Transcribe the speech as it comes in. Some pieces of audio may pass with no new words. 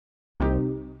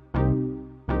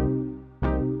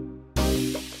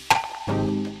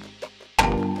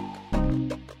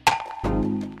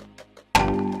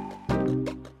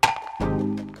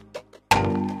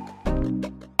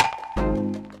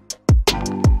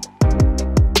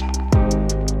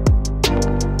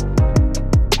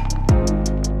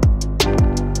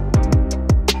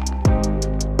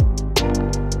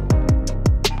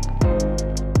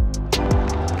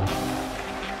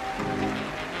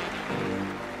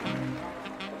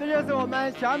So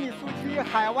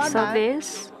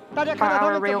these are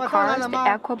our real cars, the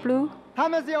aqua blue.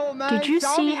 Did you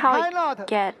see how it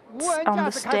gets on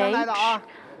the stage?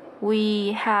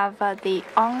 We have the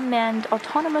unmanned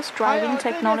autonomous driving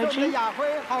technology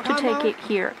to take it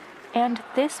here. And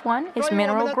this one is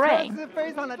mineral gray.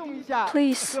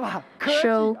 Please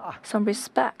show some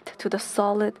respect to the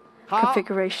solid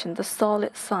configuration, the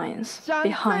solid science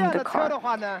behind the car.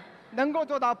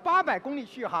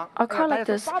 A car like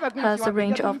this has a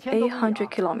range of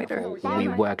 800 kilometers. We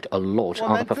worked a lot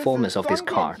on the performance of this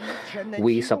car.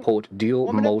 We support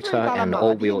dual motor and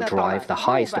all-wheel drive. The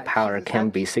highest power can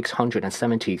be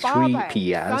 673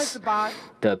 PS.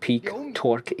 The peak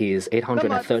torque is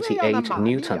 838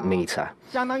 Newton meter.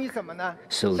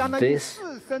 So this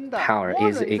power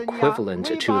is equivalent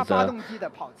to a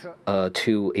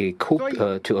coupe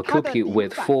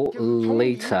with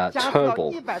 4-liter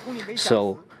turbo.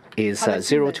 So is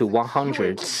 0 to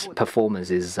 100's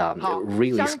performance is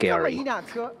really scary.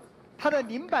 For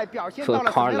a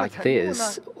car like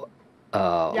this,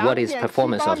 what is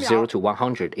performance of 0 to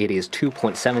 100? It is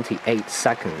 2.78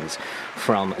 seconds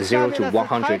from 0 to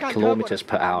 100 kilometers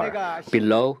per hour.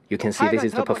 Below, you can see this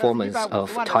is the performance of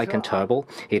Taycan Turbo.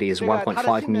 It is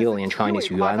 1.5 million Chinese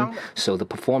yuan. So the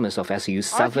performance of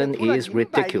SU7 is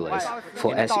ridiculous.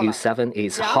 For SU7,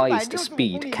 its highest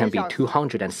speed can be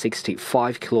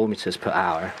 265 kilometers per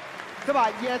hour.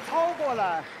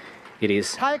 It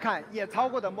is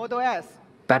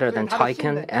better than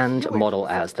Taycan and Model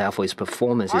S, therefore its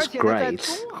performance is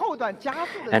great.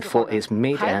 And for its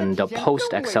mid and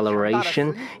post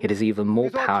acceleration, it is even more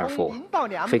powerful.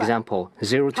 For example,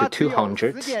 0 to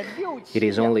 200, it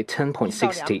is only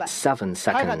 10.67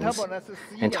 seconds,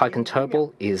 and Taycan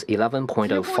Turbo is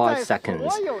 11.05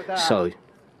 seconds. So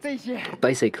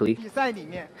basically,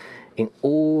 in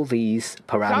all these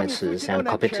parameters and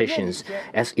competitions,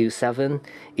 SU7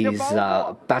 is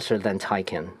better than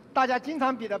Taycan,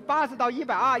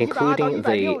 including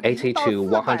the 80 to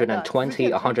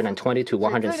 120, 120 to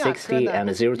 160,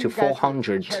 and 0 to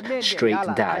 400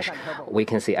 straight dash. We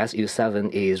can see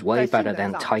SU7 is way better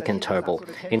than Taycan Turbo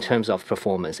in terms of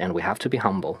performance, and we have to be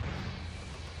humble.